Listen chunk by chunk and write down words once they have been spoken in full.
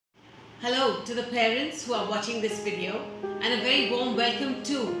Hello to the parents who are watching this video, and a very warm welcome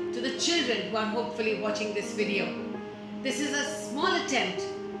to the children who are hopefully watching this video. This is a small attempt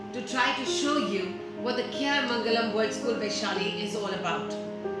to try to show you what the K.R. Mangalam World School Vaishali is all about.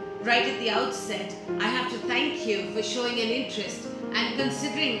 Right at the outset, I have to thank you for showing an interest and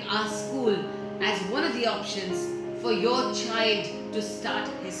considering our school as one of the options for your child to start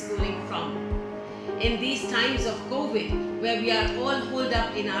his schooling from. In these times of COVID, where we are all holed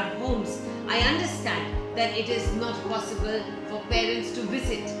up in our homes, I understand that it is not possible for parents to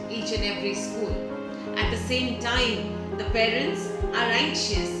visit each and every school. At the same time, the parents are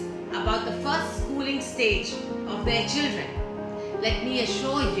anxious about the first schooling stage of their children. Let me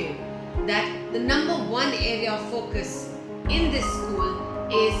assure you that the number one area of focus in this school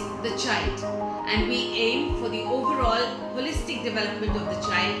is the child, and we aim for the overall holistic development of the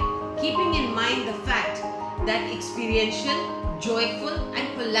child, keeping in mind the fact that experiential, joyful and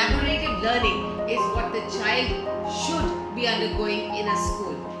collaborative learning is what the child should be undergoing in a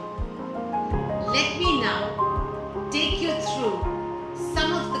school. Let me now take you through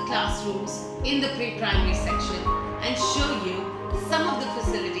some of the classrooms in the pre-primary section and show you some of the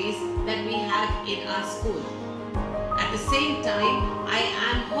facilities that we have in our school. At the same time, I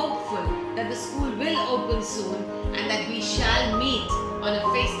am hopeful that the school will open soon and that we shall meet on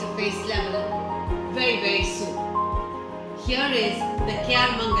a face-to-face level very soon. Here is the K.R.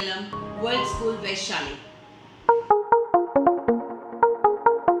 Mangalam World School Vaishali.